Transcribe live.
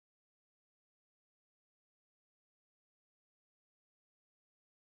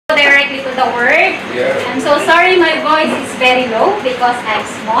directly to the word. Yeah. I'm so sorry my voice is very low because I'm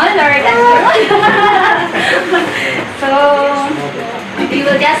smaller than you. So, we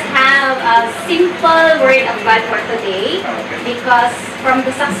will just have a simple word of God for today because from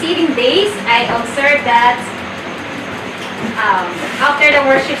the succeeding days, I observed that after the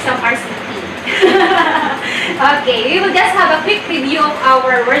worship, some are sleepy. Okay, we will just have a quick review of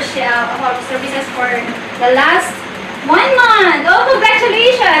our worship, our services for the last 1 month. Oh,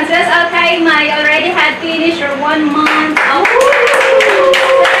 congratulations! That's okay, I already had finished your 1 month of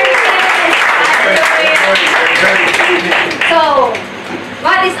So,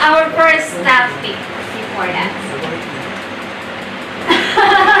 what is our first topic before that?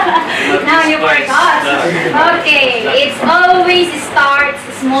 Now you forgot. Okay, it's always starts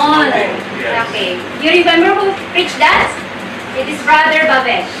small. Okay, you remember who preached that? It is Brother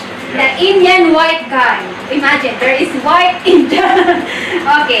Babesh, the Indian white guy. Imagine, there is white Indian.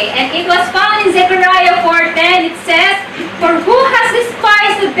 Okay, and it was found in Zechariah 4:10. It says, "For who has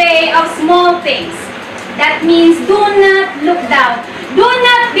despised the day of small things?" That means do not look down. Do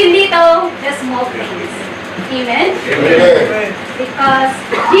not belittle the small things. Amen? Amen. Because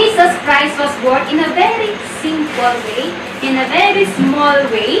Jesus Christ was born in a very simple way, in a very small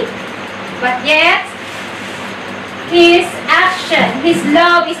way, but yet His action, His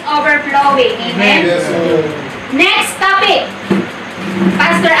love is overflowing. Amen? Yes, Lord. Next topic.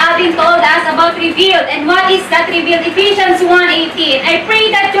 Pastor Alvin told us about revealed. And what is that revealed? Ephesians 1:18. I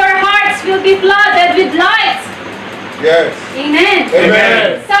pray that your hearts will be flooded with light. Yes. Amen.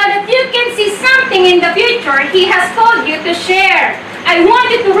 Amen. So that you can see something in the future He has told you to share. I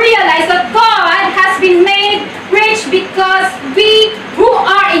want you to realize that God has been made rich because we who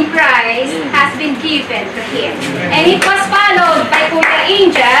are in Christ has been given to Him. And it was followed by Kuya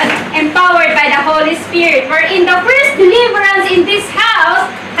Angel, empowered by the Holy Spirit, wherein the first deliverance in this house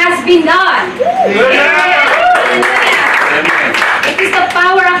has been done. It is the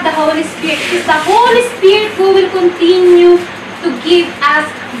power of the Holy Spirit. It is the Holy Spirit who will continue to give us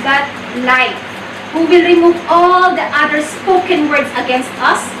that light, who will remove all the other spoken words against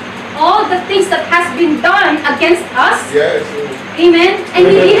us, all the things that has been done against us. Yes. Amen? And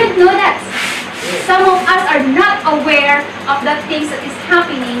we didn't know that. Some of us are not aware of the things that is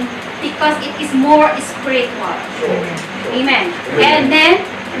happening because it is more spiritual. Amen. And then,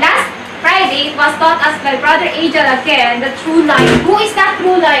 last Friday, it was taught us by Brother Angel again, the true light. Who is that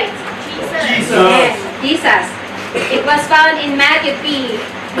true light? Jesus. Yes, Jesus. It was found in Matthew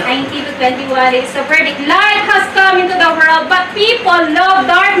 3:19 to 21. It's the verdict. Light has come into the world, but people love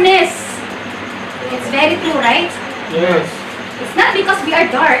darkness. It's very true, right? Yes. It's not because we are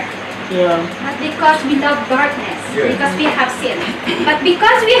dark, Yeah. not because we love darkness, Yes. because we have sin, but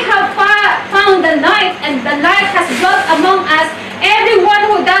because we have found the light, and the light has dwelt among us. Everyone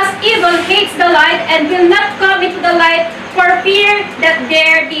who does evil hates the light and will not come into the light for fear that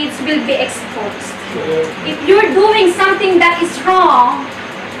their deeds will be exposed. If you're doing something that is wrong,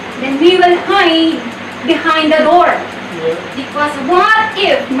 then we will hide behind the door. Yeah. Because what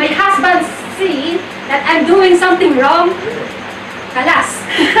if my husband sees that I'm doing something wrong? Kalas.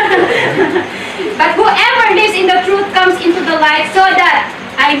 But whoever lives in the truth comes into the light so that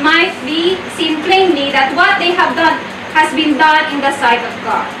I might be seen plainly that what they have done has been done in the sight of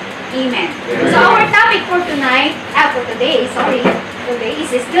God. Amen. So our topic for tonight, for today, sorry, today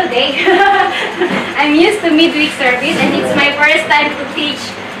is still day. I'm used to midweek service and it's my first time to teach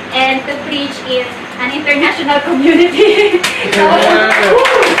and to preach in an international community. So,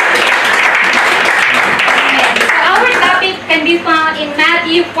 our topic can be found in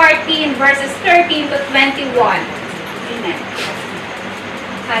Matthew 14 verses 13 to 21. Amen.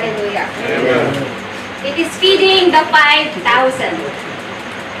 Hallelujah. Amen. It is feeding the 5,000.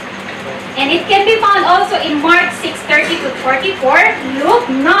 And it can be found also in Mark 6:30 to 44, Luke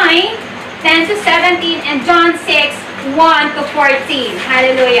 9:10 to 17, and John 6:1 to 14.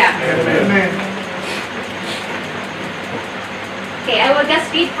 Hallelujah. Amen. Okay, I will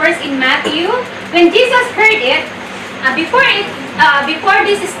just read first in Matthew. When Jesus heard it, before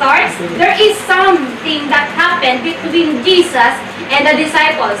this starts, there is something that happened between Jesus and the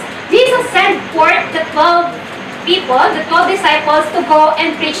disciples. Jesus sent forth the 12 people, the 12 disciples, to go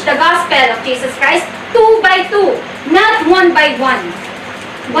and preach the gospel of Jesus Christ 2 by 2, not 1 by 1.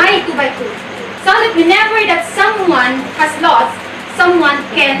 Why 2 by 2? So that whenever that someone has lost, someone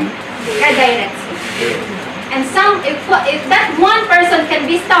can redirect him. And if that one person can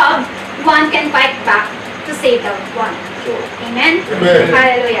be stopped, one can fight back to save the one. Amen? Amen.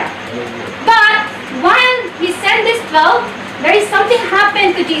 Hallelujah. But while he sent this 12, there is something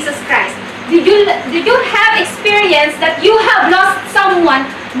happened to Jesus Christ. Did you have experience that you have lost someone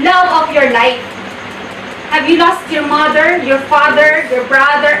love of your life? Have you lost your mother, your father, your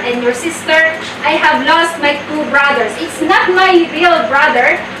brother, and your sister? I have lost my 2 brothers. It's not my real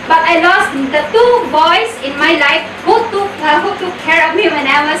brother, but I lost the 2 boys in my life who took care of me when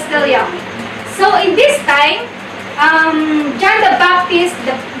I was still young. So in this time, John the Baptist,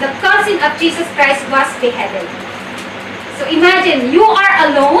 the cousin of Jesus Christ, was beheaded. So imagine, you are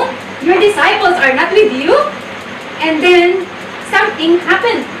alone, your disciples are not with you, and then something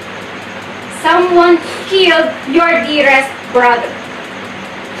happened. Someone killed your dearest brother.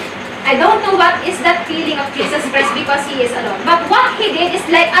 I don't know what is that feeling of Jesus Christ because he is alone. But what he did is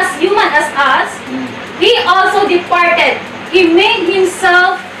like as human as us, he also departed. He made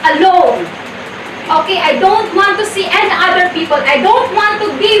himself alone. Okay, I don't want to see any other people. I don't want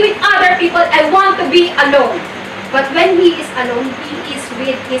to be with other people. I want to be alone. But when he is alone, he is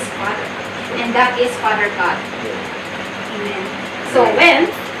with his Father. And that is Father God. Amen. So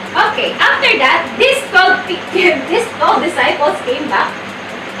after that, these 12 disciples came back.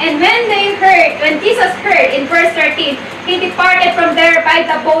 And when Jesus heard in verse 13, he departed from there by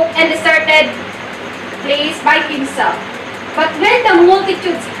the boat and deserted place by himself. But when the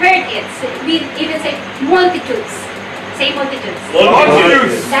multitudes heard it, we even say multitudes. Say multitudes.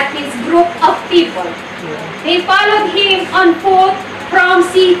 Multitudes. That means group of people. They followed him on foot from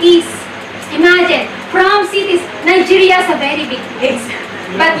cities. Imagine, from cities. Nigeria is a very big place.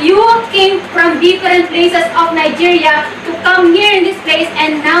 But you came from different places of Nigeria to come here in this place,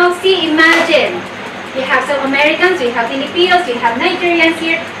 and now see, imagine. We have some Americans, we have Filipinos, we have Nigerians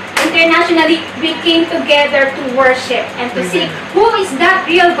here. Internationally, we came together to worship and to see who is that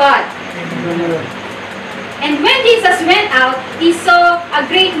real God. And when Jesus went out, he saw a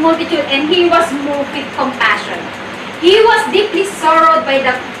great multitude and he was moved with compassion. He was deeply sorrowed by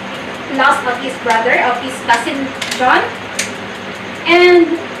the loss of his brother, of his cousin John. And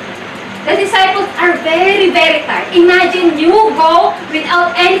the disciples are very, very tired. Imagine you go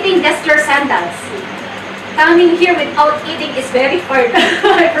without anything, just your sandals. Coming here without eating is very hard,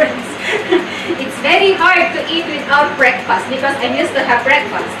 my friends. It's very hard to eat without breakfast because I'm used to have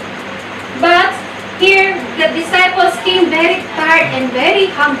breakfast. But here, the disciples came very tired and very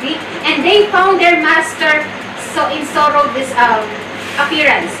hungry, and they found their master in sorrow this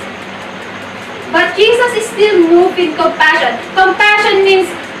appearance. But Jesus is still moved in compassion. Compassion means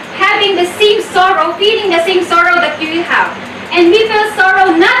having the same sorrow, feeling the same sorrow that you have. And we feel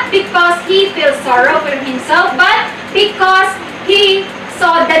sorrow not because he feels sorrow for himself, but because he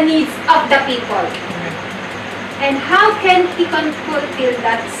saw the needs of the people. And how can he fulfill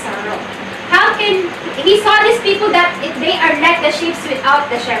that sorrow? How can he saw these people that they are like the sheep without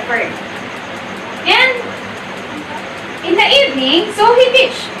the shepherd? And in the evening, so he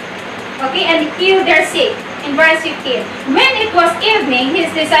fished. Okay, and healed their sick. In verse 15, when it was evening, his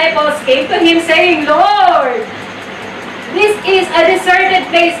disciples came to him saying, Lord, this is a deserted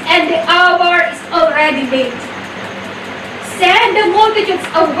place and the hour is already late. Send the multitudes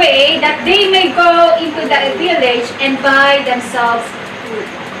away that they may go into the village and buy themselves food.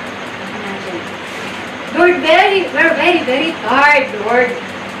 Imagine. Lord, we're very, very tired, Lord.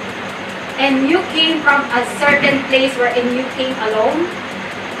 And you came from a certain place wherein you came alone.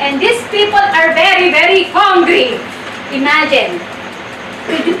 And these people are very, very hungry. Imagine.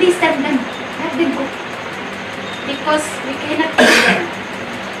 Could you please let them go? Because we cannot eat them.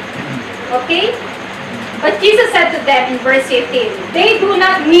 Okay? But Jesus said to them in verse 15, they do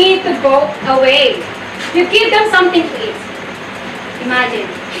not need to go away. You give them something to eat. Imagine.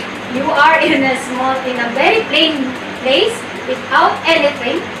 You are in a very plain place without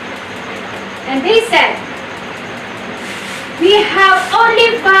anything. And they said, we have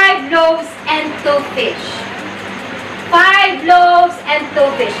only 5 loaves and 2 fish. 5 loaves and 2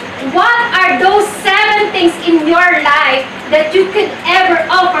 fish. What are those 7 things in your life that you could ever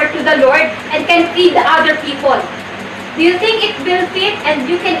offer to the Lord and can feed the other people? Do you think it will fit and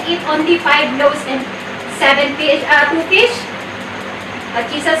you can eat only 5 loaves and 2 fish?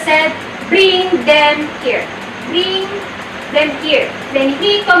 But Jesus said, bring them here. Bring them here. Then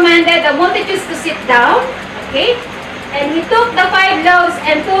he commanded the multitudes to sit down. Okay? And he took the 5 loaves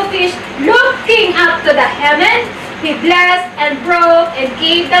and 2 fish, looking up to the heaven. He blessed and broke and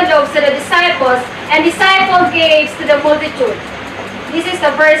gave the loaves to the disciples, and disciples gave to the multitude. This is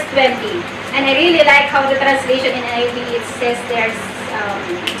the verse 20. And I really like how the translation in NIV, it says there's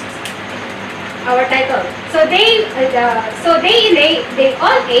our title. So they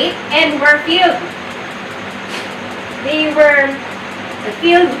all ate and were filled. They were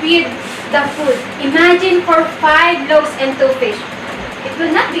filled with the food. Imagine for 5 loaves and 2 fish. It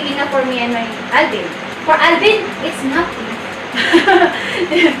will not be enough for me and my Alvin. For Alvin, it's nothing.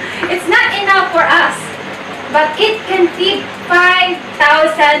 It's not enough for us, but it can feed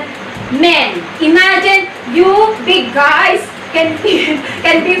 5,000 men. Imagine you big guys can be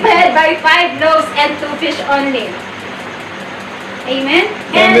fed by 5 loaves and 2 fish only. Amen?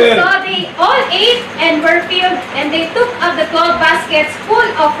 And Amen. so they all ate and were filled, and they took up the 12 baskets full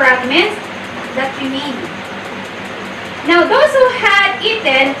of fragments that remained. Now those who had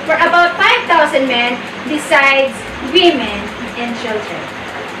eaten were about 5,000 men, besides women and children.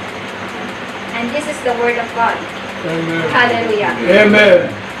 And this is the word of God. Amen. Hallelujah. Amen.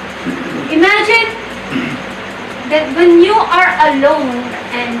 Imagine that when you are alone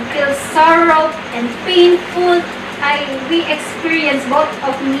and feel sorrow and painful, we experience, both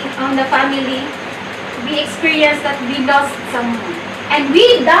of me on the family, we experience that we lost someone. And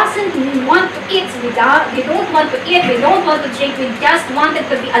we doesn't want to eat, we don't want to eat, we don't want to drink, we just wanted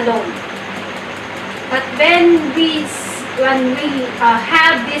to be alone. But when we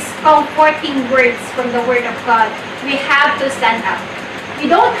have these comforting words from the Word of God, we have to stand up. We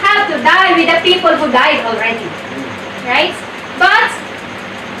don't have to die with the people who died already, right? But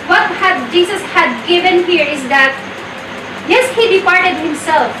what Jesus had given here is that, yes, He departed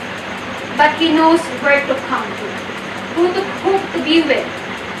Himself, but He knows where to come to, who to be with.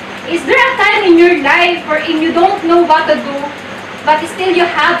 Is there a time in your life wherein you don't know what to do, but still you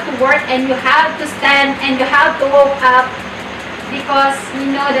have to work and you have to stand and you have to wake up because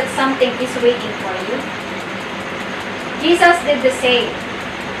you know that something is waiting for you? Jesus did the same.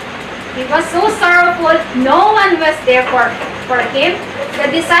 He was so sorrowful, no one was there for him. The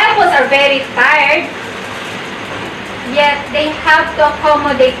disciples are very tired, yet they have to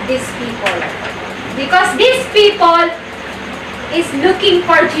accommodate these people. Because these people is looking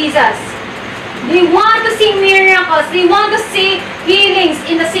for Jesus. They want to see miracles. They want to see healings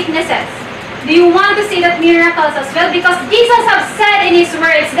in the sicknesses. Do you want to see that miracles as well? Because Jesus has said in His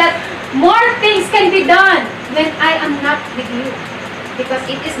words that more things can be done when I am not with you. Because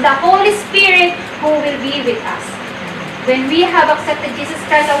it is the Holy Spirit who will be with us. When we have accepted Jesus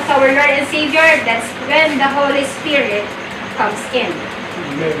Christ as our Lord and Savior, that's when the Holy Spirit comes in.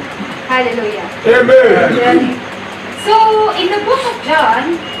 Amen. Hallelujah. Amen. So, in the book of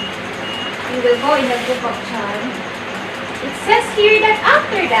John, we will go in the book of John, it says here that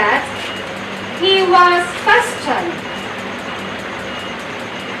after that, He was questioned.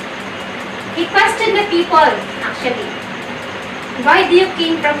 He questioned the people, actually. Why do you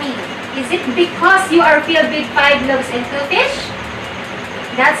came from me? Is it because you are filled with 5 loaves and 2 fish?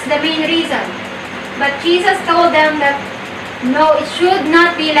 That's the main reason. But Jesus told them that, no, it should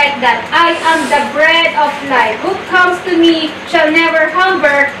not be like that. I am the bread of life. Who comes to me shall never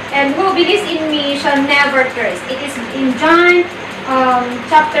hunger, and who believes in me shall never thirst. It is in John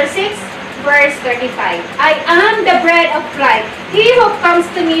chapter 6, verse 35. I am the bread of life. He who comes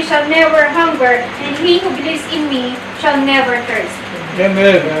to me shall never hunger, and he who believes in me shall never thirst.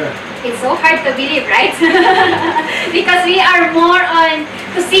 Amen. It's so hard to believe, right? Because we are more on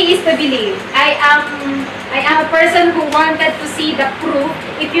to see is to believe. I am a person who wanted to see the proof.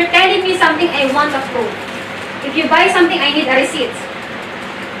 If you're telling me something, I want a proof. If you buy something, I need a receipt.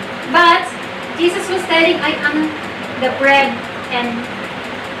 But Jesus was telling, I am the bread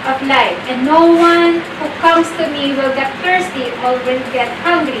of life, and no one who comes to me will get thirsty or will get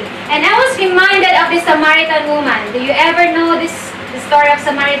hungry. And I was reminded of the Samaritan woman. Do you ever know the story of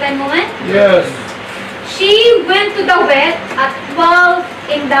Samaritan woman? Yes. She went to the well at 12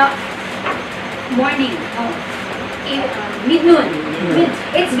 in the morning, mid-noon.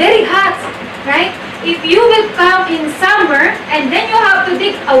 It's very hot, right? If you will come in summer and then you have to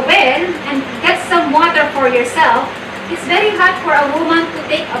dig a well and get some water for yourself, it's very hard for a woman to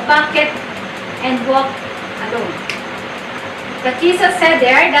take a bucket and walk alone. But Jesus said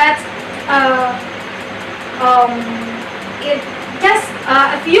there that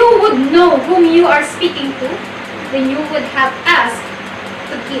if you would know whom you are speaking to, then you would have asked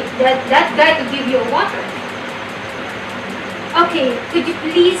to give that guy to give you water. Okay, could you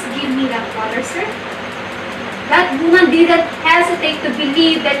please give me that water, sir? That woman didn't hesitate to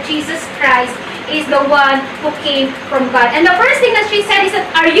believe that Jesus Christ is the one who came from God. And the first thing that she said is that,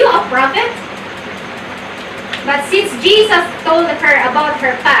 are you a prophet? But since Jesus told her about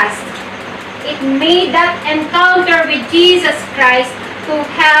her past, it made that encounter with Jesus Christ to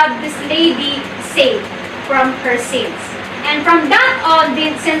have this lady saved from her sins. And from that on,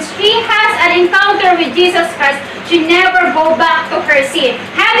 since she has an encounter with Jesus Christ, she never go back to her sin.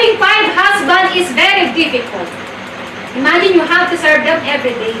 Having 5 husbands is very difficult. Imagine you have to serve them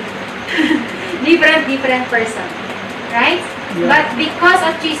every day. different person, right? Yeah. But because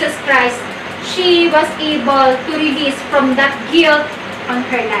of Jesus Christ, she was able to release from that guilt on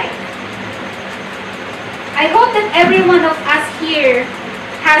her life. I hope that every one of us here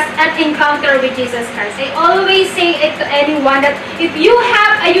has an encounter with Jesus Christ. I always say it to anyone that if you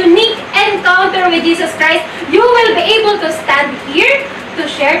have a unique encounter with Jesus Christ, you will be able to stand here to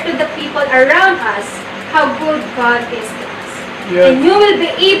share to the people around us how good God is to us. Yes. And you will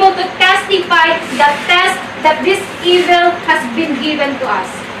be able to testify the test that this evil has been given to us.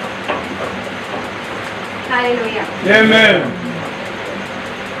 Hallelujah. Amen.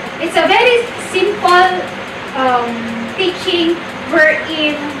 It's a very simple teaching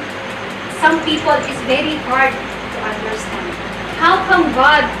wherein some people is very hard to understand. How come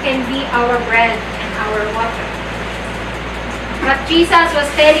God can be our bread and our water? But Jesus was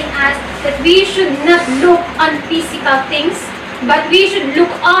telling us that we should not look on physical things, but we should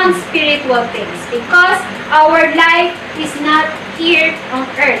look on spiritual things, because our life is not here on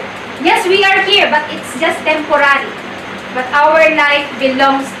earth. Yes, we are here, but it's just temporary. But our life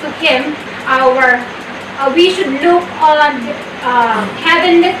belongs to Him. We should look on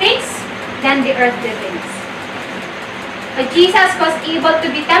heavenly things than the earthly things. But Jesus was able to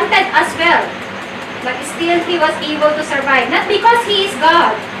be tempted as well, but still He was able to survive. Not because He is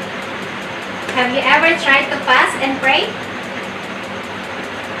God. Have you ever tried to fast and pray?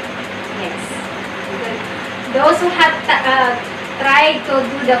 Yes. Good. Those who have tried to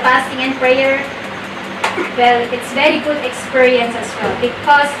do the fasting and prayer, well, it's very good experience as well,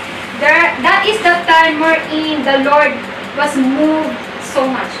 because that is the time wherein the Lord was moved so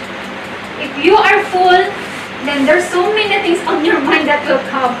much. If you are full, then there's so many things on your mind that will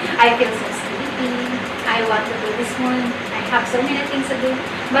come. I feel so sleepy. I want to do this one. I have so many things to do.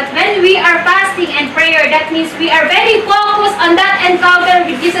 But when we are fasting and prayer, that means we are very focused on that encounter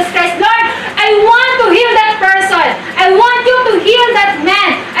with Jesus Christ. Lord, I want to heal that person. I want you to heal that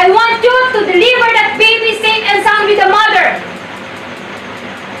man. I want you to deliver that baby safe and sound with the mother.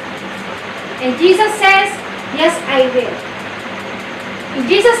 And Jesus says, yes, I will. In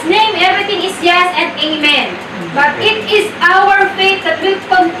Jesus' name, everything is yes and amen. But it is our faith that will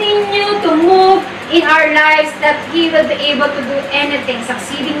continue to move in our lives, that He will be able to do anything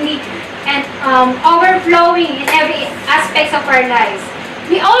succeedingly and overflowing in every aspect of our lives.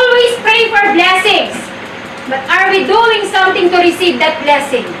 We always pray for blessings, but are we doing something to receive that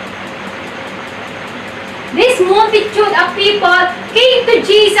blessing? This multitude of people came to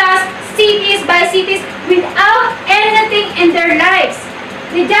Jesus, cities by cities, without anything in their lives.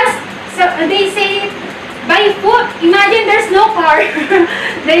 They say by foot. Imagine there's no car.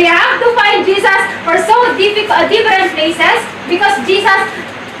 They have to find Jesus for so different places, because Jesus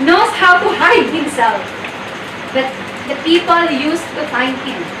knows how to hide Himself. But the people used to find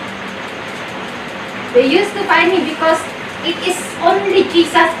Him. They used to find Him because it is only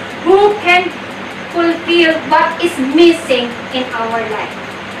Jesus who can fulfill what is missing in our life.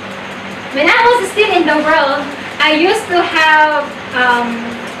 When I was still in the world, I used to have,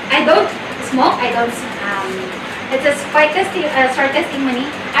 I don't smoke, I don't, it's a short testimony,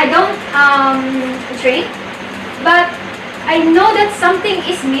 I don't drink, but I know that something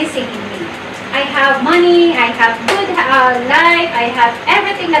is missing in me. I have money, I have good life, I have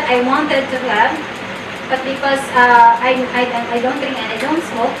everything that I wanted to have, but because I don't drink and I don't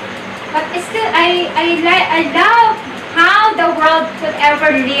smoke, but still I love how the world could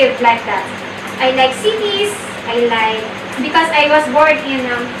ever live like that. I like cities, because I was born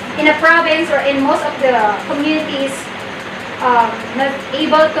in a province, or in most of the communities not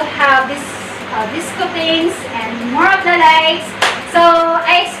able to have this disco things and more of the lights. So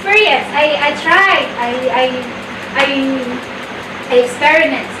I experienced, I tried, I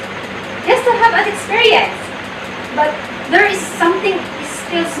experiment just to have an experience. But there is something,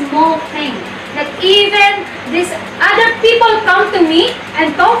 still small thing, that even these other people come to me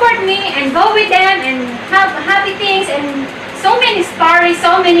and comfort me and go with them and have happy things and so many stories,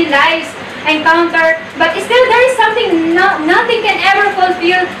 so many lives encounter, but still there is something, nothing can ever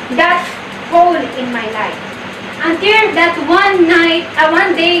fulfill that hole in my life. Until that one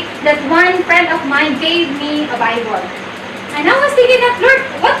day, that one friend of mine gave me a Bible. And I was thinking that, Lord,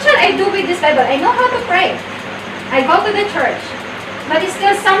 what shall I do with this Bible? I know how to pray. I go to the church, but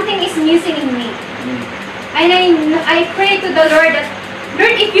still something is missing in me. And I pray to the Lord that,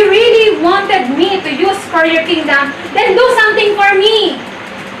 Lord, if you really wanted me to use for your kingdom, then do something for me.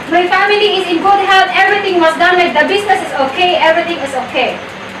 My family is in good health, everything was done, like the business is okay, everything is okay.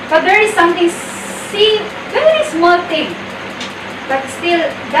 But there is something, very small thing. But still,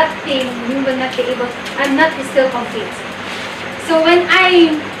 that thing, you will not be able, I'm not still complete. So when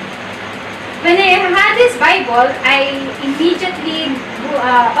I when I had this Bible, I immediately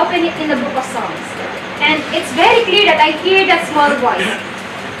open it in the book of Psalms. And it's very clear that I hear that small voice.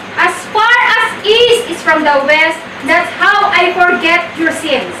 As far as east is from the west, that's how I forget your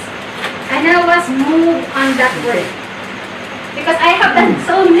sins. And I was moved on that word. Because I have done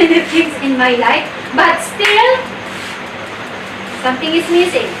so many things in my life, but still, something is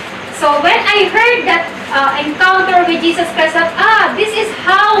missing. So when I heard that encounter with Jesus Christ, that, this is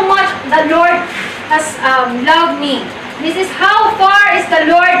how much the Lord has loved me. This is how far is the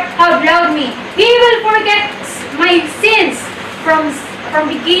Lord have loved me. He will forget my sins from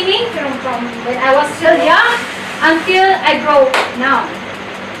beginning, from when I was still young, until I grow now.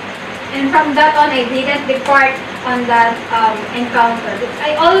 And from that on, I didn't depart on that encounter.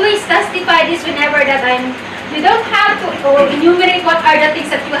 I always testify this whenever that you don't have to enumerate what are the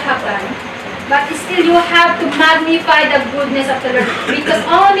things that you have done, but still you have to magnify the goodness of the Lord, because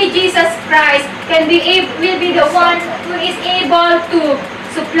only Jesus Christ will be the one who is able to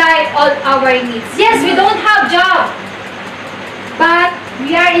supply all our needs. Yes, we don't have job, but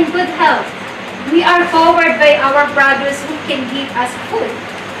we are in good health. We are covered by our brothers who can give us food.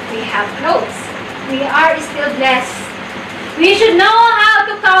 We have clothes. We are still blessed. We should know how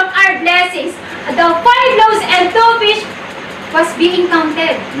to count our blessings. The 5 loaves and 2 fish was being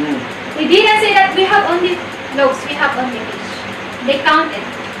counted. They didn't say that we have only loaves, we have only fish. They counted.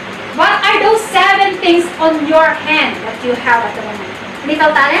 What are those 7 things on your hand that you have at the moment?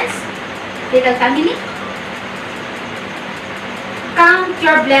 Little talents? Little family? Count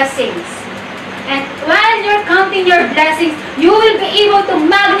your blessings. And while you're counting your blessings, you will be able to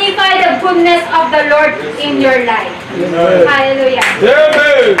magnify the goodness of the Lord in your life. Amen. Hallelujah.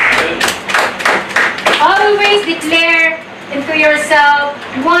 Amen. Always declare into yourself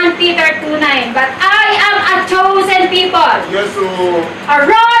 1 Peter 2:9. But I am a chosen people, Yes, Lord. a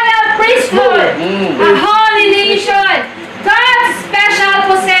royal priesthood, a holy nation, God's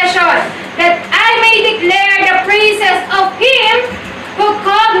special possession, that I may declare the praises of Him who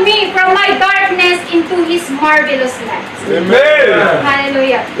called me from my darkness into His marvelous light. Amen.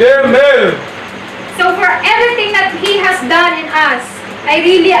 Hallelujah. Amen. So for everything that He has done in us, I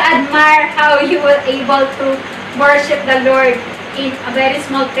really admire how you were able to worship the Lord in a very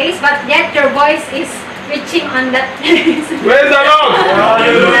small place, but yet your voice is reaching on that place. Praise the Lord.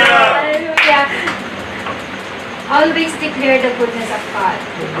 Hallelujah. Hallelujah. Always declare the goodness of God.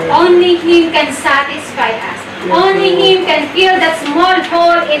 Only Him can satisfy us. Only Him can fill that small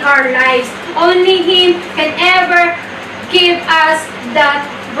hole in our lives. Only Him can ever give us that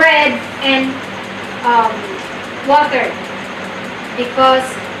bread and water. Because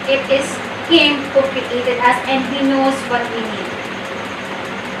it is Him who created us and He knows what we need.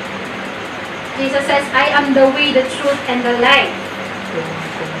 Jesus says, I am the way, the truth, and the life.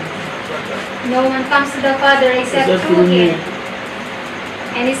 No one comes to the Father except through Him.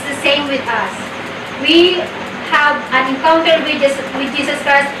 And it's the same with us. We have an encounter with Jesus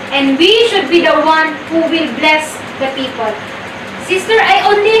Christ, and we should be the one who will bless the people. Sister, I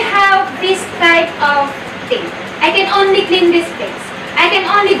only have this type of thing. I can only clean this place. I can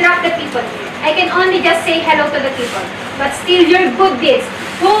only drop the people here. I can only just say hello to the people. But still, your good deeds,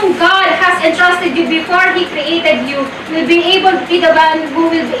 whom God has entrusted you before He created you, will be able to be the one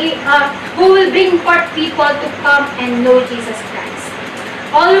who will bring forth people to come and know Jesus Christ.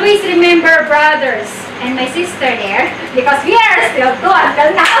 Always remember, brothers and my sister there, because we are still 2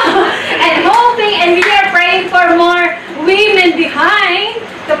 until now, and hoping and we are praying for more women behind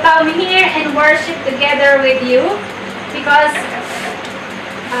to come here and worship together with you, because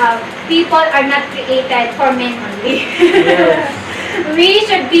people are not created for men only. We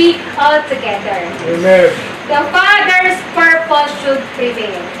should be all together. Amen. The Father's purpose should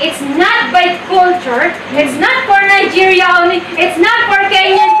prevail. It's not by culture. It's not for Nigeria only. It's not for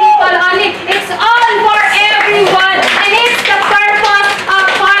Kenyan people only. It's all for everyone. And it's the purpose of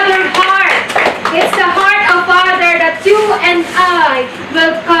Father's heart. It's the heart of Father that you and I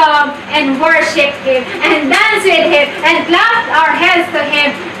will come and worship Him and dance with Him and clap our hands to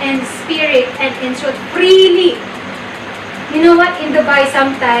Him in spirit and in truth freely. You know what? In Dubai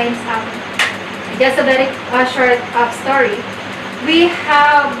sometimes, just a very short story, we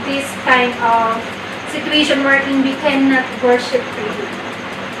have this kind of situation wherein we cannot worship freely.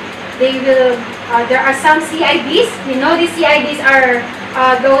 They will, there are some CIDs. You know, these CIDs are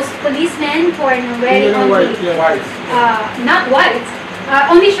those policemen who are wearing only, not white,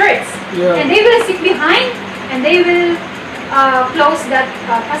 only shirts. And they will sit behind and they will close that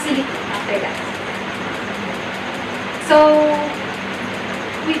facility after that. So,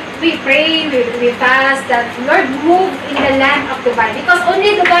 we pray, we fast that Lord move in the land of Dubai, because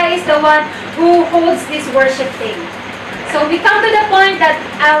only Dubai is the one who holds this worship thing. So we come to the point that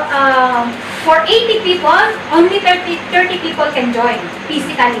for 80 people, only 30 people can join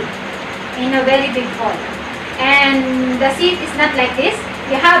physically in a very big hall. And the seat is not like this.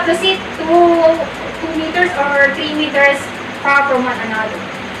 You have to sit 2 meters or 3 meters far from one another.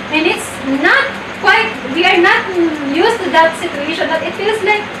 And it's not quite, we are not used to that situation, but it feels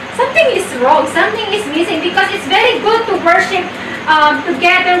like something is wrong, something is missing, because it's very good to worship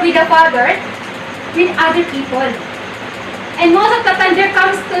together with the Father, with other people. And most of the time there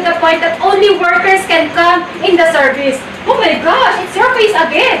comes to the point that only workers can come in the service. Oh my gosh, it's your face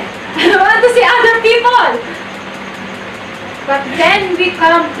again. I want to see other people. But then we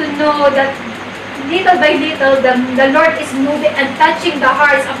come to know that little by little, the Lord is moving and touching the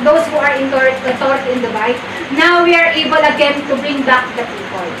hearts of those who are in authority in Dubai. Now we are able again to bring back the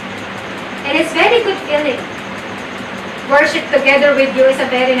people. And it's very good feeling. Worship together with you is a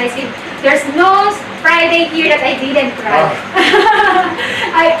very nice thing. There's no Friday here that I didn't cry.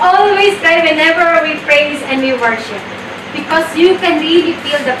 I always cry whenever we praise and we worship, because you can really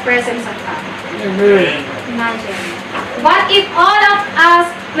feel the presence of God. Amen. Imagine. What if all of us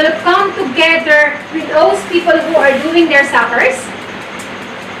will come together with those people who are doing their suffers?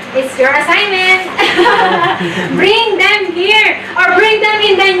 It's your assignment. Bring them here or bring them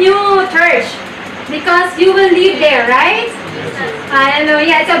in the new church, because you will live there, right?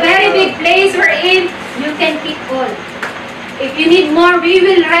 Hallelujah. It's a very big place we're in. You can pick all. If you need more, we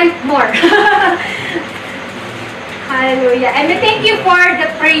will rent more. Hallelujah. And we thank you for the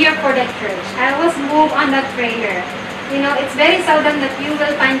prayer for the church. I was moved on that prayer. You know, it's very seldom that you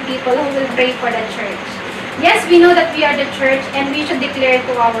will find people who will pray for the church. Yes, we know that we are the church and we should declare it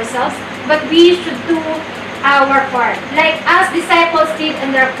to ourselves, but we should do our part. Like as disciples did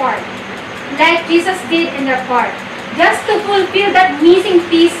in their part. Like Jesus did in their part. Just to fulfill that missing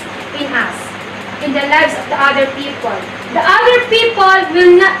piece in us, in the lives of the other people. The other people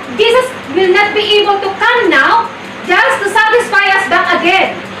will not, Jesus will not be able to come now just to satisfy us back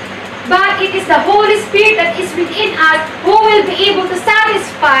again. But it is the Holy Spirit that is within us who will be able to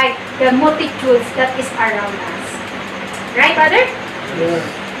satisfy the multitudes that is around us. Right, Brother? Yes.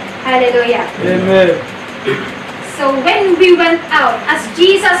 Hallelujah. Amen. So when we went out, as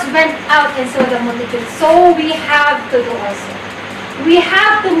Jesus went out and saw the multitude, so we have to do also. We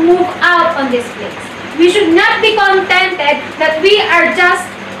have to move out on this place. We should not be contented that we are just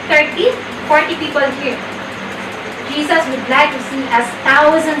 30, 40 people here. Jesus would like to see us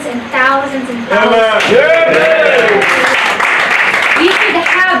thousands and thousands and thousands. Amen. We should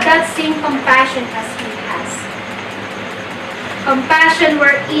have that same compassion as He has. Compassion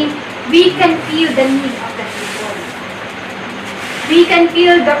wherein we can feel the need of the people. We can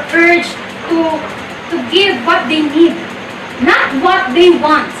feel the urge to give what they need, not what they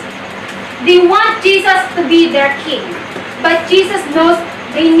want. They want Jesus to be their king, but Jesus knows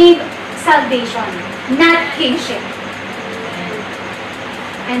they need salvation, not kingship.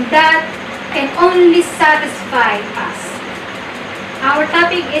 And that can only satisfy us. Our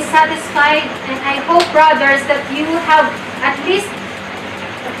topic is satisfied, and I hope, brothers, that you have at least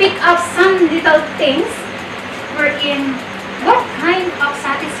picked up some little things wherein what kind of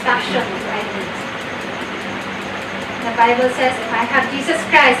satisfaction do I need? The Bible says, if I have Jesus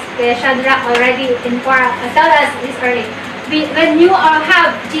Christ, Shadrach already tell us this early. When you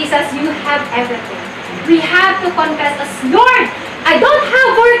have Jesus, you have everything. We have to confess as Lord, I don't have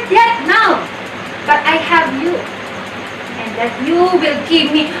work yet now, but I have you. And that you will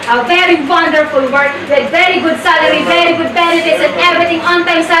give me a very wonderful work with very good salary, very good benefits, and everything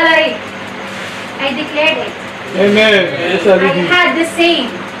on-time salary. I declared it. Amen. Yes, I had the same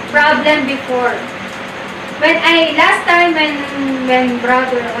problem before. Last time when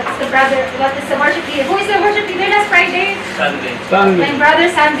what is the worship leader? Who is the worship leader last Friday? Sunday. When Brother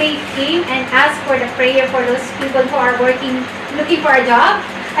Sunday came and asked for the prayer for those people who are looking for a job,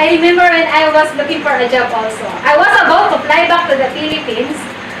 I remember when I was looking for a job also. I was about to fly back to the Philippines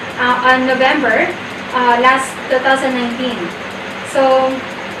on November last 2019. So,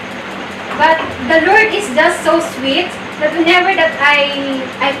 but the Lord is just so sweet that whenever that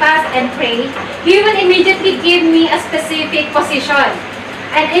I fast and pray, He will immediately give me a specific position.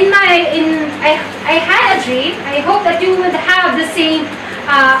 And I had a dream. I hope that you would have the same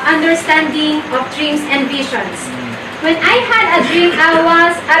understanding of dreams and visions. When I had a dream, I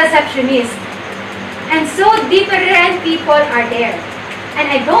was a receptionist. And so different people are there. And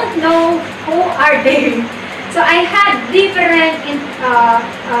I don't know who are they. So I had different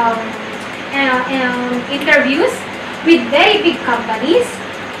interviews with very big companies.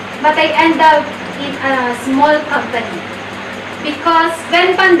 but I end up in a small company. Because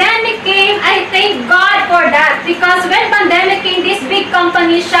when pandemic came, I thank God for that. Because when pandemic came, this big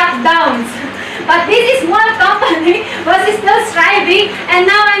company shut down. But this small company was still striving, and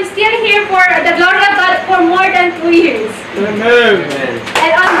now I'm still here for the glory of God for more than 2 years. Amen.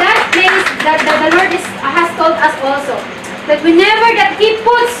 And on that place, that the Lord has told us also, that whenever that He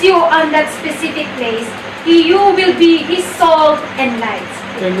puts you on that specific place, you will be His salt and light.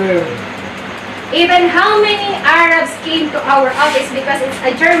 Amen. Even how many Arabs came to our office, because it's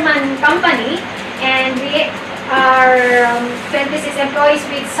a German company, and we are 26 employees,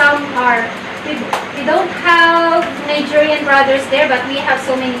 with some are, we don't have Nigerian brothers there, but we have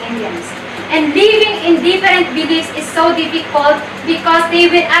so many Indians. And living in different beliefs is so difficult, because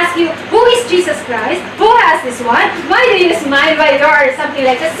they will ask you, who is Jesus Christ? Who has this one? Why do you smile by your, or something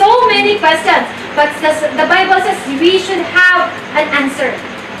like that? So many questions. But the Bible says we should have an answer.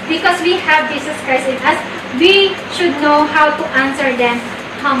 Because we have Jesus Christ in us, we should know how to answer them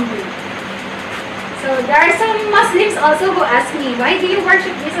humbly. So there are some Muslims also who ask me, why do you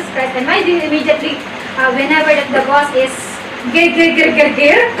worship Jesus Christ? And why do you immediately, whenever that the boss is gir,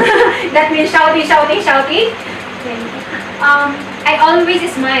 that means shouting. I always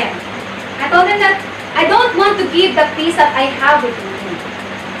smile. I told him that I don't want to give the peace that I have with him.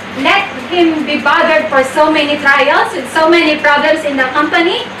 Let him be bothered for so many trials, with so many problems in the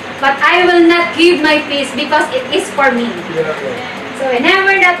company, but I will not give my peace, because it is for me. So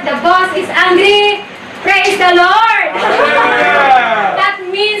whenever that the boss is angry, praise the Lord. That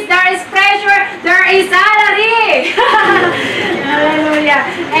means there is pressure, there is salary. Hallelujah.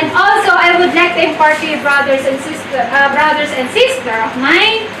 And also, I would like to impart to you, brothers and sisters of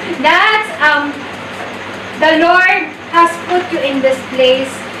mine, that the Lord has put you in this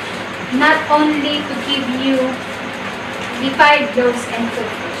place not only to give you the 5 loaves and 2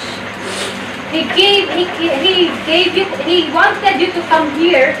 fish. He wanted you to come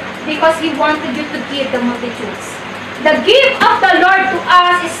here because He wanted you to give the multitudes. The gift of the Lord to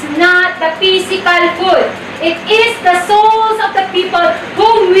us is not the physical food. It is the souls of the people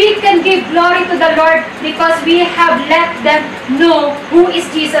whom we can give glory to the Lord, because we have let them know who is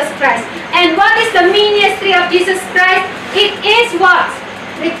Jesus Christ. And what is the ministry of Jesus Christ? It is what?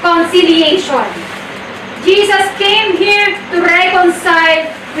 Reconciliation. Jesus came here to reconcile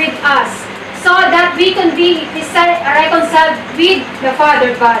with us, so that we can be reconciled with the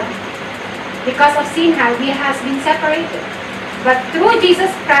Father God. Because of sin, we have been separated. But through Jesus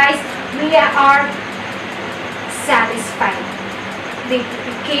Christ, we are satisfied. We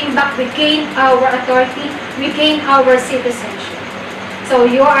came back, we gained our authority, we gained our citizenship. So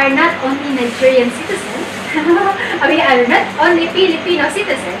you are not only Nigerian citizens, we are not only Filipino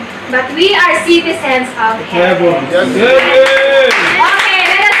citizens, but we are citizens of heaven. Okay,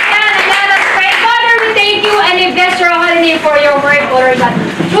 let us stand and let us pray. Father, we thank you and we bless your holy name for your word, Lord God.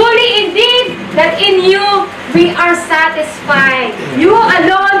 Truly indeed, that in you we are satisfied. You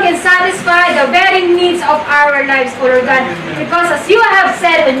alone can satisfy the very needs of our lives, Lord God. Because as you have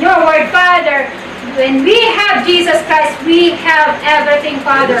said in your word, Father, when we have Jesus Christ, we have everything,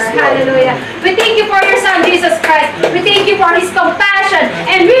 Father. Hallelujah. We thank you for your Son, Jesus Christ. We thank you for His compassion.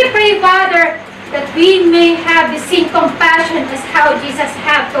 And we pray, Father, that we may have the same compassion as how Jesus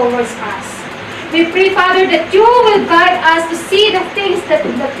had towards us. We pray, Father, that you will guide us to see the things that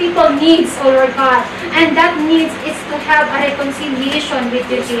the people needs, O Lord God. And that needs is to have a reconciliation with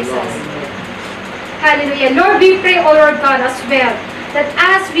you, Jesus. Hallelujah. Lord, we pray, O Lord God, as well, that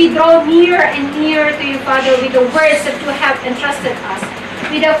as we draw nearer and nearer to you, Father, with the words that you have entrusted us,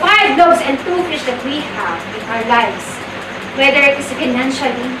 with the 5 loaves and 2 fish that we have in our lives, whether it is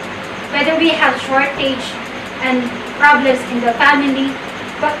financially, whether we have shortage and problems in the family,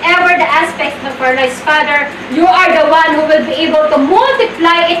 whatever the aspect of our lives, Father, you are the one who will be able to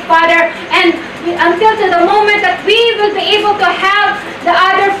multiply it, Father, and until to the moment that we will be able to have the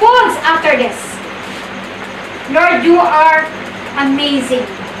other foods after this. Lord, you are amazing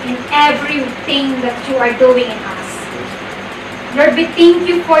in everything that you are doing in us. Lord, we thank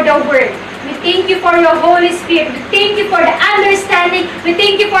you for the word. We thank you for your Holy Spirit. We thank you for the understanding. We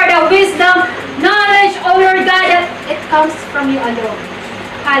thank you for the wisdom, knowledge, oh Lord God, that it comes from you alone.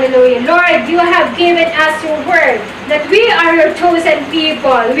 Hallelujah. Lord, you have given us your word, that we are your chosen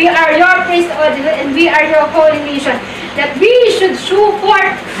people. We are your priesthood, and we are your holy nation. That we should show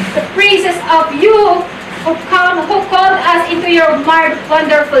forth the praises of you who called us into your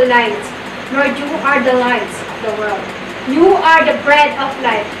wonderful light. Lord, you are the lights of the world. You are the bread of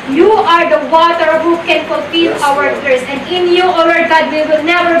life. You are the water who can fulfill our thirst. And in you, O Lord God, we will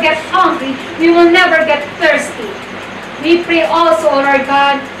never get hungry. We will never get thirsty. We pray also, O Lord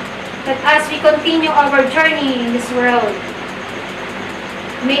God, that as we continue our journey in this world,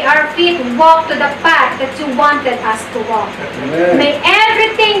 may our feet walk to the path that you wanted us to walk. Amen. May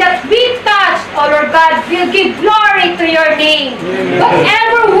everything that we touch, oh Lord God, will give glory to your name. Amen.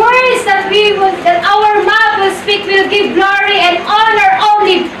 Whatever words that that our mouth will speak will give glory and honor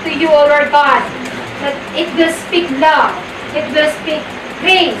only to you, oh Lord God. That it will speak love, it will speak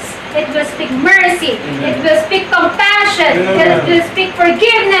grace, it will speak mercy, it will speak compassion, it will speak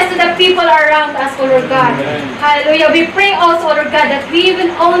forgiveness to the people around us, O Lord God. Hallelujah. We pray also, O Lord God, that we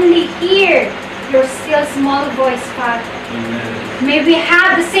will only hear your still small voice, Father. May we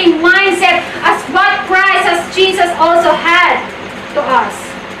have the same mindset as what Christ, as Jesus also had to us.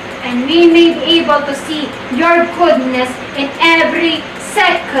 And we may be able to see your goodness in every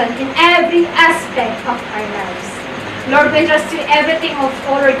second, in every aspect of our lives. Lord, we trust you everything of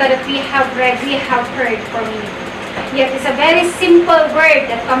all, Lord God, that we have read, we have heard from you. Yet it's a very simple word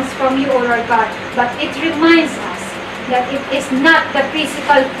that comes from you, O Lord God, but it reminds us that it is not the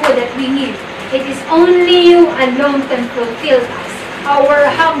physical food that we need. It is only you alone can fulfill us. Our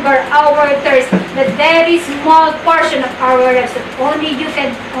hunger, our thirst, the very small portion of our lives that only you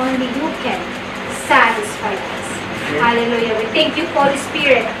can satisfy us. Hallelujah. We thank you, Holy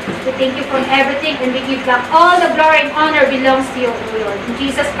Spirit. We thank you from everything, and we give back all the glory and honor belongs to you, O Lord. In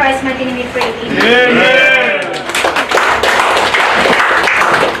Jesus Christ's mighty name we pray. Amen. Amen.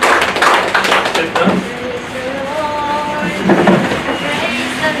 Praise the Lord. Praise the Lord.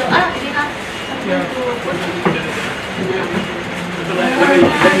 Ah, we have something to put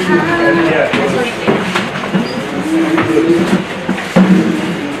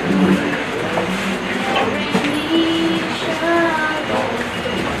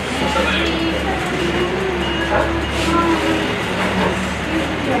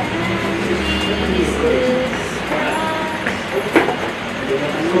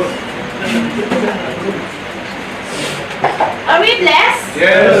Are we blessed?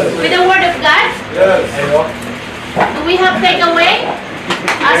 Yes. With the word of God? Yes. Do we have takeaway?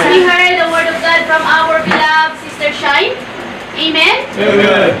 As we heard the word of God from our beloved Sister Shine? Amen?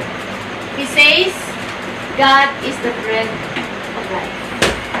 Amen. He says, God is the bread of life.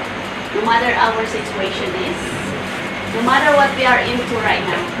 No matter our situation is, no matter what we are into right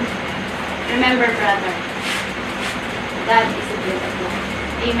now, remember, brother, God is the bread of life.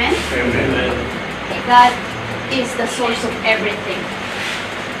 Amen? Amen. God is the source of everything.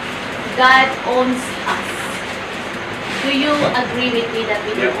 God owns us. Do you agree with me that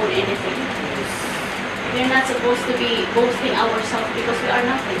we don't own anything? We're not supposed to be boasting ourselves because we are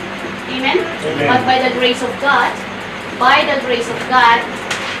nothing. Amen? Amen. But by the grace of God,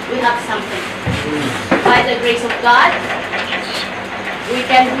 we have something. By the grace of God, we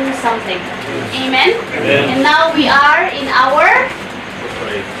can do something. Amen? Amen. And now we are in our,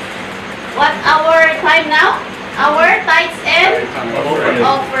 what our time now? Our tithes and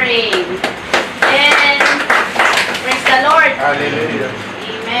offering. And praise the Lord. Hallelujah.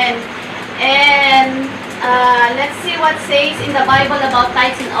 Amen. And let's see what says in the Bible about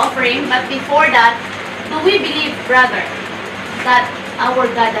tithes and offering. But before that, do we believe, brother, that our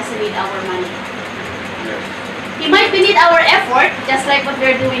God doesn't need our money? He might need our effort, just like what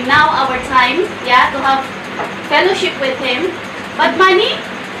we're doing now, our time, yeah, to have fellowship with Him. But money,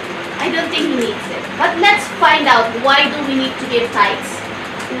 I don't think He needs it. But let's find out, why do we need to give tithes?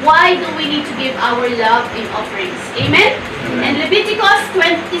 Why do we need to give our love in offerings? Amen? And Leviticus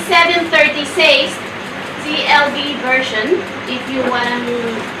 27:30 says, CLB version, if you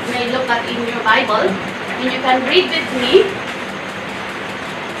may look at in your Bible, and you can read with me.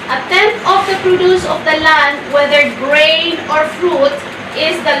 A tenth of the produce of the land, whether grain or fruit,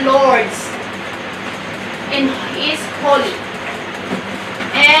 is the Lord's, and is holy.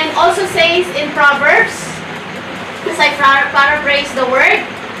 And also says in Proverbs, as I paraphrase the word,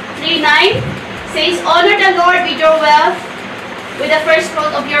 3:9 says, honor the Lord with your wealth, with the first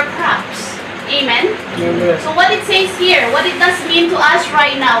fruit of your crops. Amen. Amen. So what it says here, what it does mean to us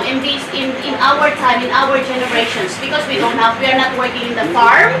right now in our time, in our generations, because we are not working in the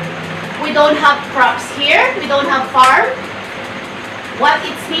farm, we don't have crops here, we don't have farm. What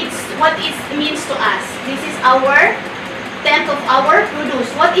it means to us, this is our tenth of our produce.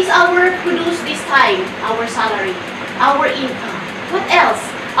 What is our produce this time? Our salary, our income. What else?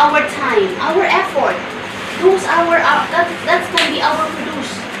 Our time, our effort. Those that can be our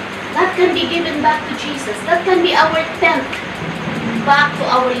produce. That can be given back to Jesus. That can be our tenth back to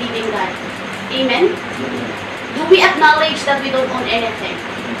our living God. Amen? Do we acknowledge that we don't own anything?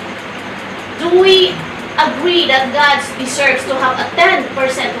 Do we agree that God deserves to have a 10%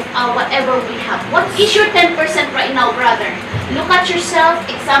 of whatever we have? What is your 10% right now, brother? Look at yourself,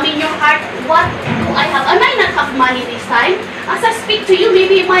 examine your heart. What do I have? I might not have money this time. As I speak to you,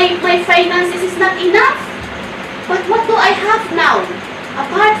 maybe my finances is not enough. But what do I have now?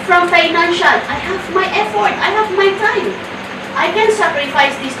 Apart from financial, I have my effort, I have my time. I can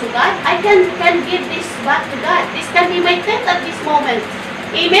sacrifice this to God. I can give this back to God. This can be my tent at this moment.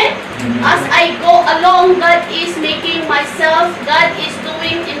 Amen? As I go along, God is making myself, God is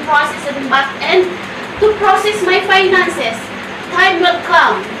doing in process and back end to process my finances. Time will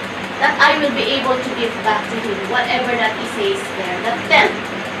come that I will be able to give back to Him, whatever that He says there.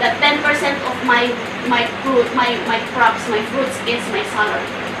 That 10% of my fruit, my crops, my fruits is my salary.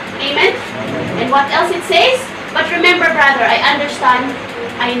 Amen? And what else it says? But remember, brother, I understand,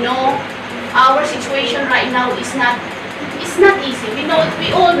 I know our situation right now is not easy. We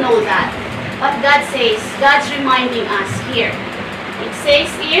all know that. But God says, God's reminding us here. It says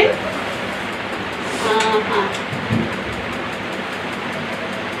in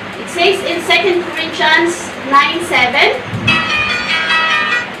it says in 2 Corinthians 9:7,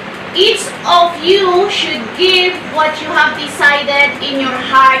 each of you should give what you have decided in your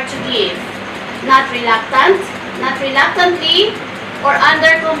heart to give, not reluctantly or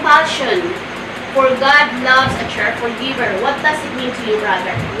under compulsion, for God loves a cheerful giver. What does it mean to you,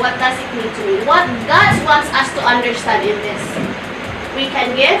 brother? What does it mean to me? What God wants us to understand in this? We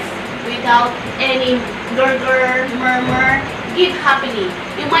can give without any murmur. Give happily.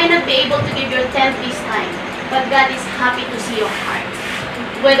 You might not be able to give your 10th this time, but God is happy to see your heart.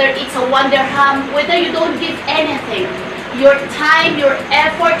 Whether it's a 1 dirham, whether you don't give anything, your time, your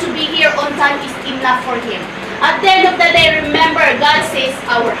effort to be here on time is enough for Him. At the end of the day, remember, God says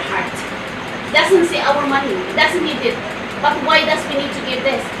our heart. Doesn't say our money. Doesn't need it. But why does we need to give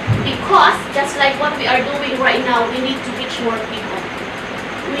this? Because, just like what we are doing right now, we need to reach more people.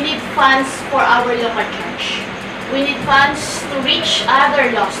 We need funds for our local church. We need funds to reach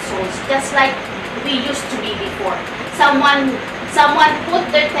other lost souls, just like we used to be before. Someone put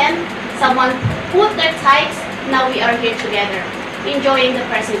their tent, someone put their tithes, now we are here together, enjoying the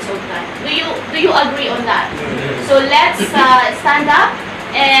presence of God. Do you agree on that? So let's stand up,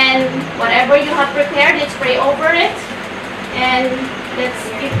 and whatever you have prepared, let's pray over it, and let's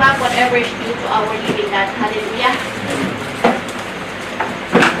give back whatever is due to our living God. Hallelujah.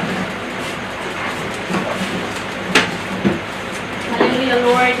 Hallelujah,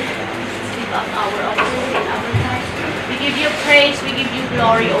 Lord. Let's give up our offering and our time. We give you praise, we give you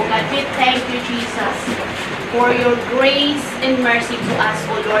glory, O God. We thank you, Jesus, for your grace and mercy to us,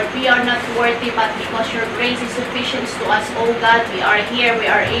 O Lord. We are not worthy, but because your grace is sufficient to us, O God, we are here. We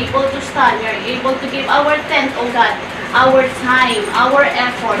are able to stand. We are able to give our tenth, O God, our time, our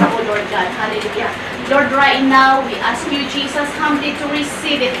effort, O Lord God. Hallelujah. Lord, right now, we ask you, Jesus, humbly to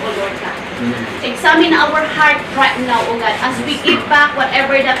receive it, O Lord God. Examine our heart right now, O God, as we give back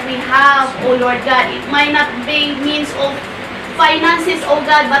whatever that we have, O Lord God. It might not be means of finances, O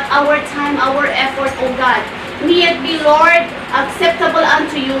God, but our time, our effort, O God. May it be, Lord, acceptable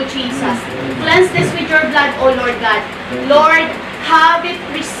unto you, Jesus. Cleanse this with your blood, O Lord God. Lord, have it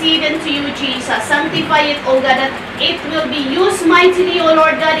received into you, Jesus. Sanctify it, O God, that it will be used mightily, O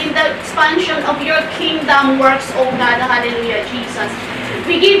Lord God, in the expansion of your kingdom works, O God. Hallelujah, Jesus.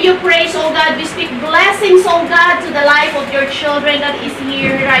 We give you praise, O God. We speak blessings, O God, to the life of your children that is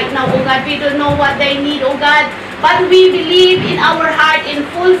here right now, O God. We don't know what they need, O God, but we believe in our heart, in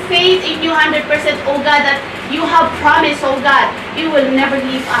full faith in you 100%, O God, that you have promised, O God, you will never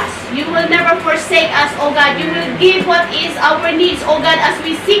leave us. You will never forsake us, O God. You will give what is our needs, O God, as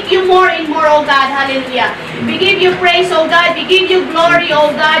we seek you more and more, O God. Hallelujah. We give you praise, O God. We give you glory,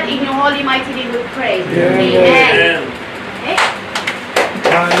 O God. In your holy mighty name we pray. Amen. Okay.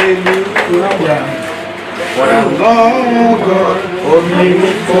 Hallelujah. What a long God,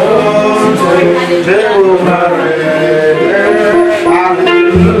 omnipotent, Jehovah.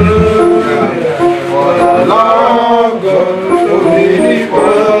 Hallelujah. What a long God,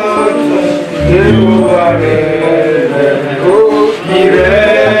 omnipotent, Jehovah. Oh, He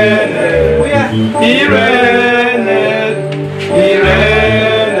reigneth,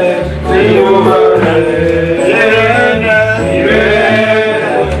 Jehovah. He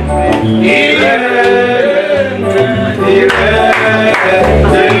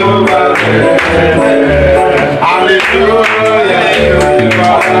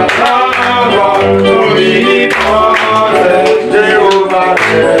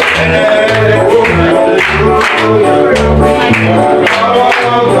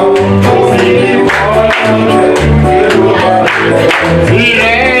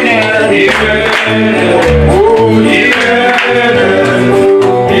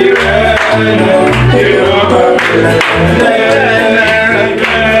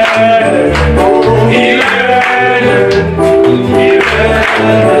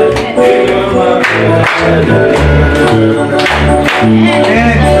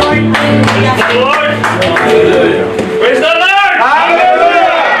Lord. Praise the Lord.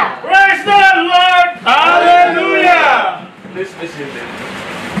 Hallelujah. Praise the Lord. Hallelujah. Please be seated.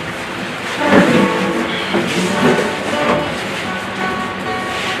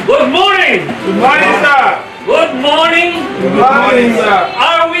 Good morning. Good morning, sir. Good morning. Good morning, sir.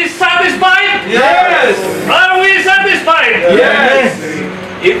 Are we satisfied? Yes. Are we satisfied? Yes.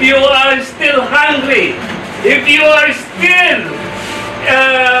 If you are still hungry, if you are still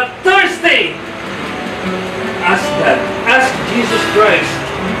thirsty, ask God, ask Jesus Christ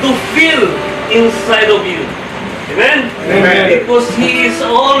to fill inside of you. Amen? Amen. Because He is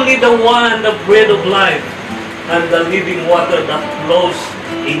only the one, the bread of life, and the living water that flows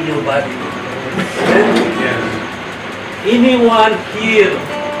in your body. Amen? Yes. Anyone here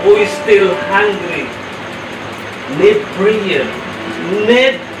who is still hungry, need prayer,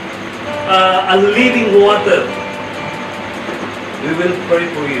 need a living water, we will pray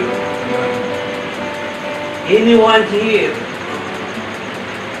for you. Anyone here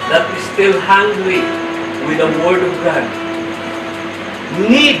that is still hungry with the Word of God,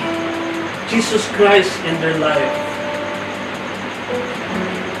 need Jesus Christ in their life,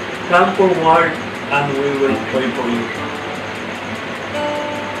 come forward and we will pray for you.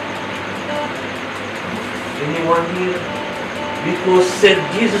 Anyone here? Because said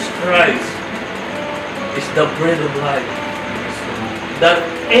Jesus Christ is the bread of life. That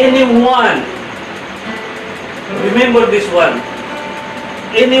anyone, remember this one,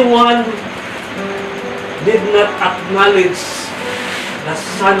 anyone did not acknowledge the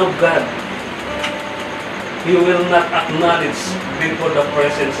Son of God, he will not acknowledge before the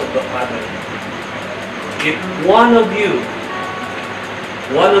presence of the Father. If one of you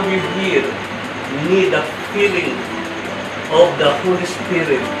here need a feeling of the Holy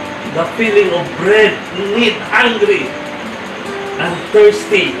Spirit, the feeling of bread, need hungry and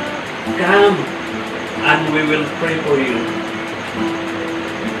thirsty, come and we will pray for you.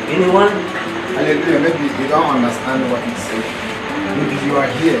 Anyone? Hallelujah. Maybe you don't understand what he said. Maybe you are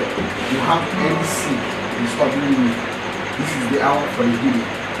here, you have any sick, it's troubling you. This is the hour for the healing.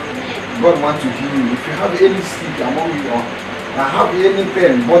 God wants to heal you. If you have any sick among you or have any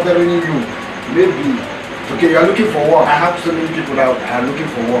pain bothering you, maybe, okay, you are looking for work. I have so many people that are looking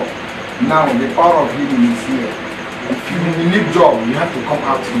for work. Now the power of healing is here. If you need job, you have to come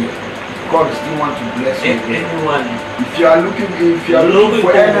out here. God still wants to bless you. Anyone? If you are looking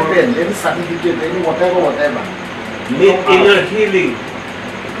for anything, any certificate, any whatever, Need inner healing,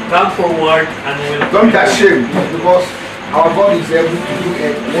 come forward and we'll don't be ashamed, because our God is able to do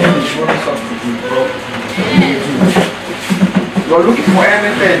a one substitute. You are looking for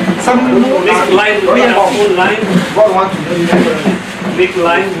anything. Big line, we have full line. God wants to do it. Big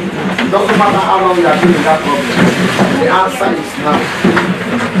line. It doesn't matter how long you are doing that problem. The answer is now.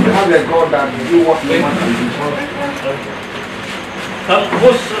 You have a God that will do what you want to do.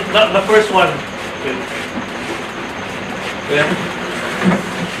 Who's the first one? Yeah.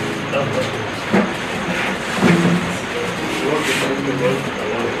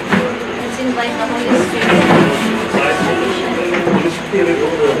 Let's invite the Holy Spirit. Holy Spirit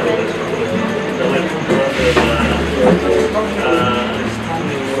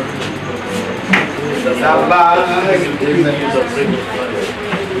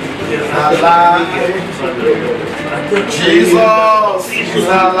Jesus is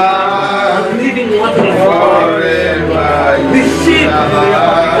alive. living water Forever receive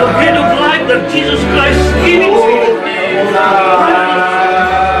the bread of life that Jesus Christ is giving to you.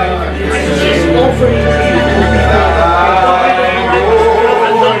 It's just offering to you.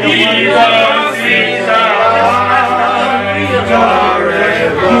 He's alive.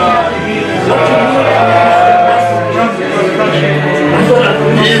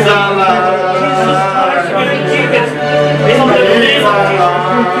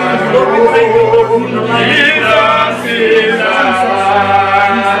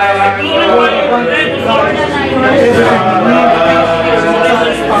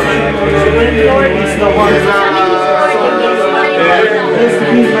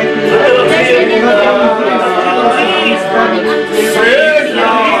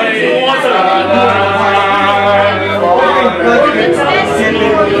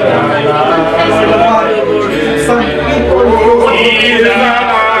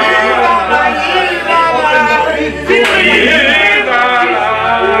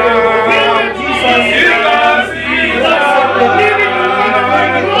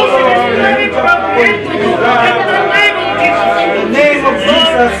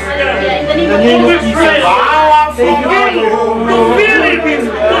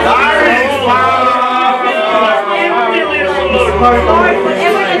 Lord,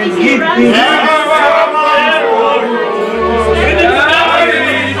 whatever that is in front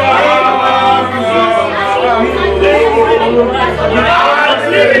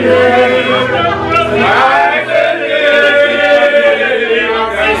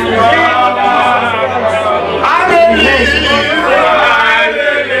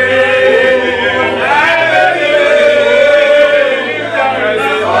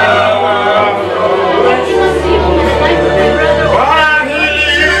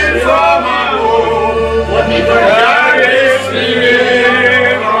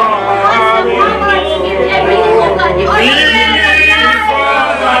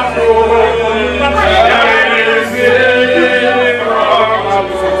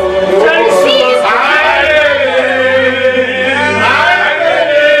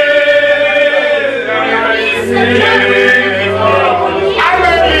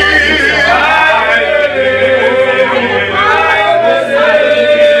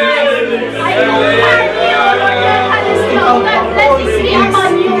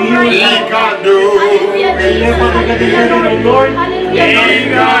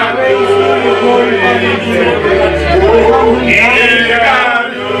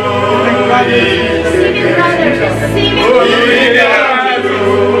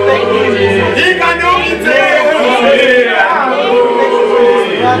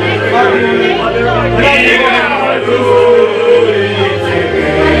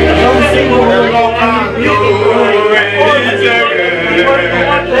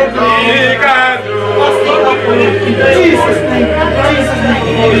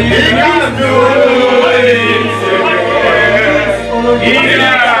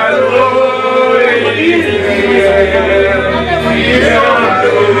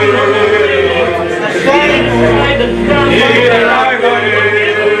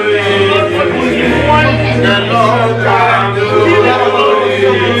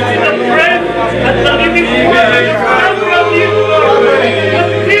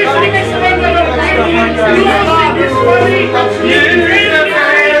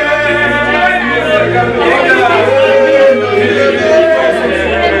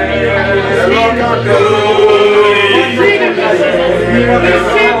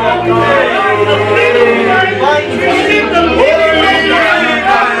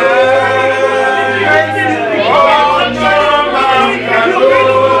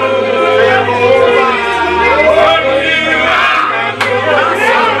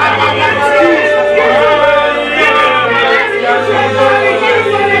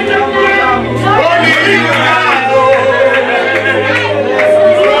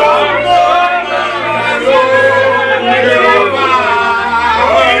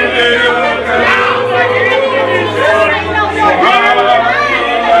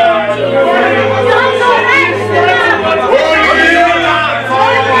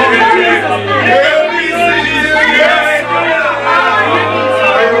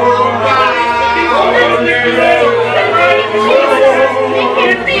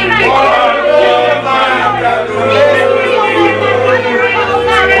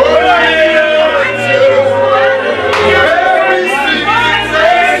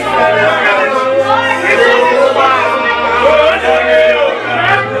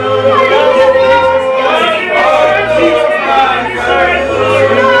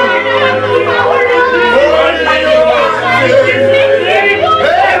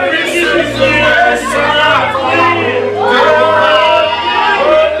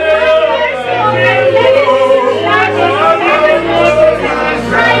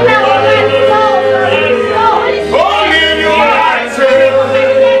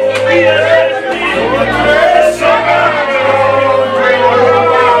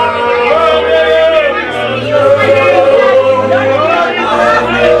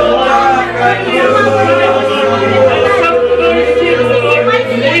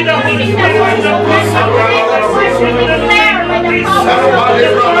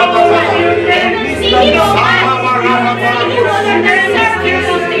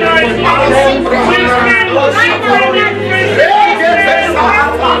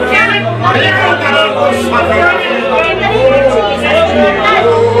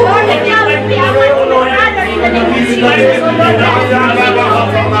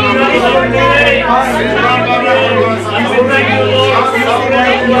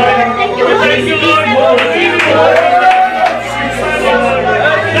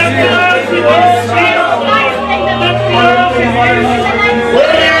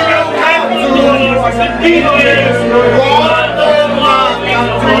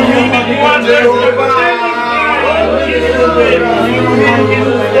Jehovah.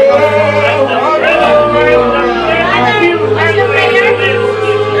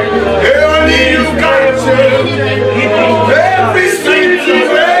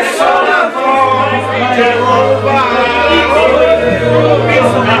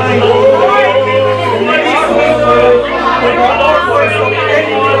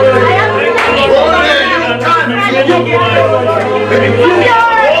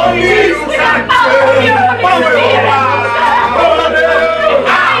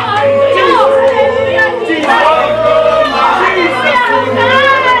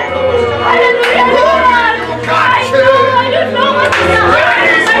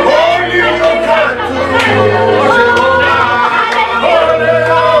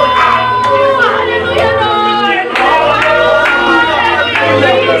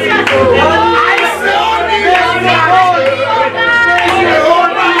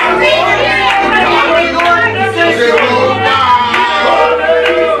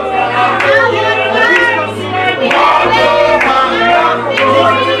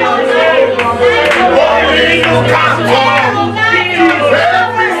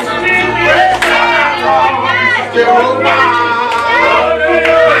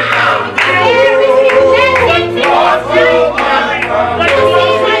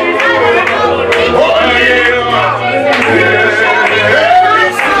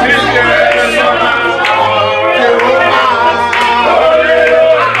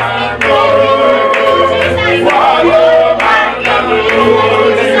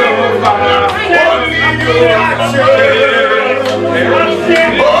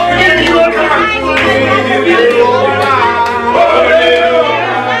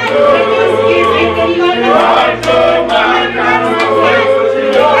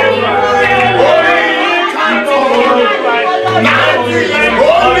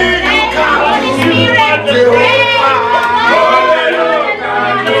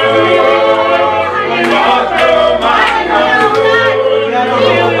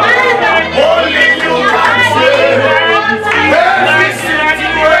 Holy, you can save every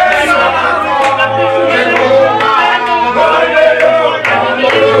situation.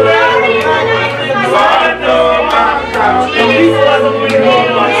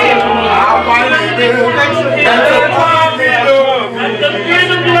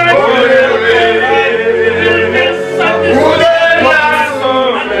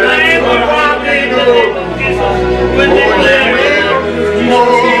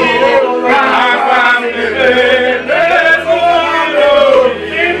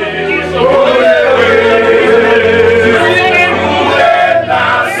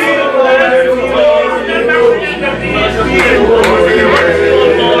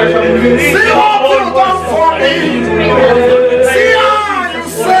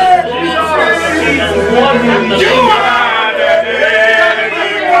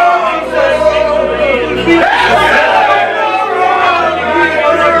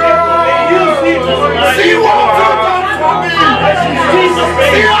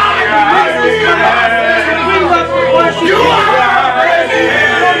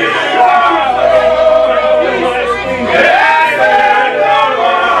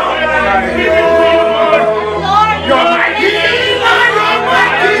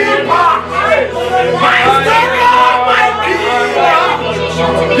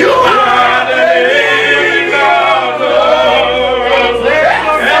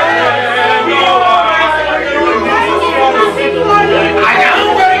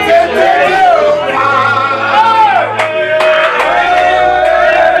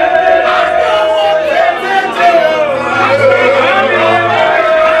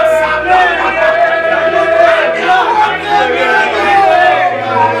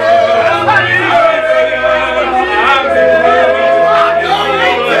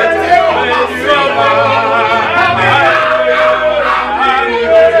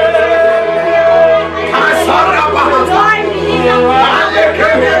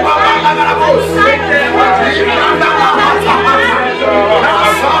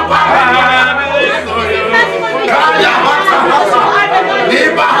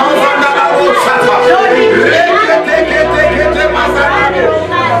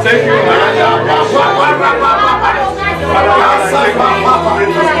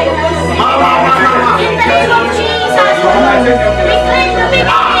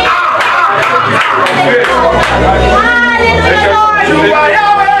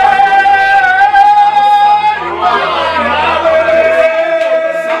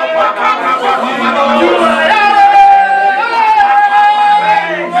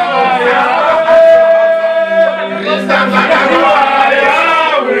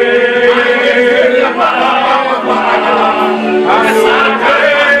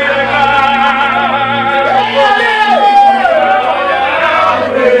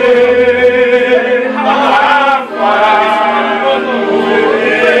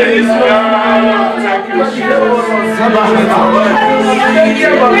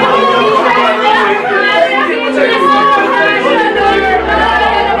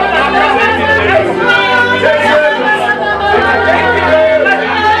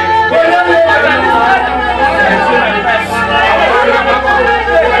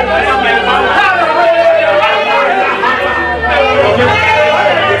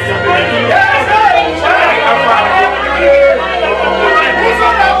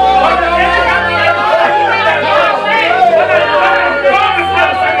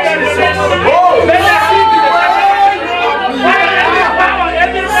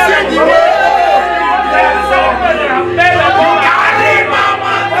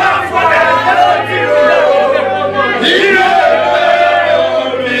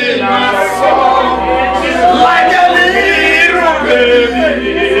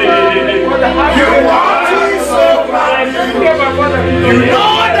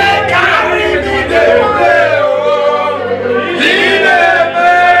 know they carry me there.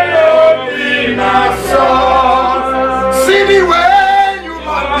 See the way you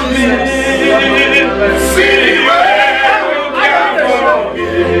love me. See the way you care for me.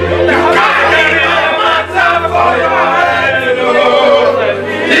 You carry my matter for your head.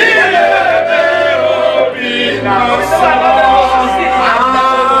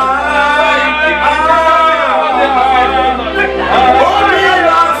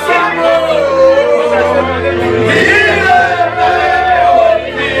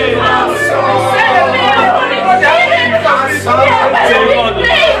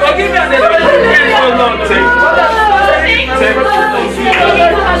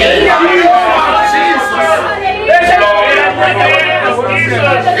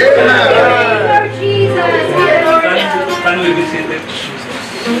 Vicente.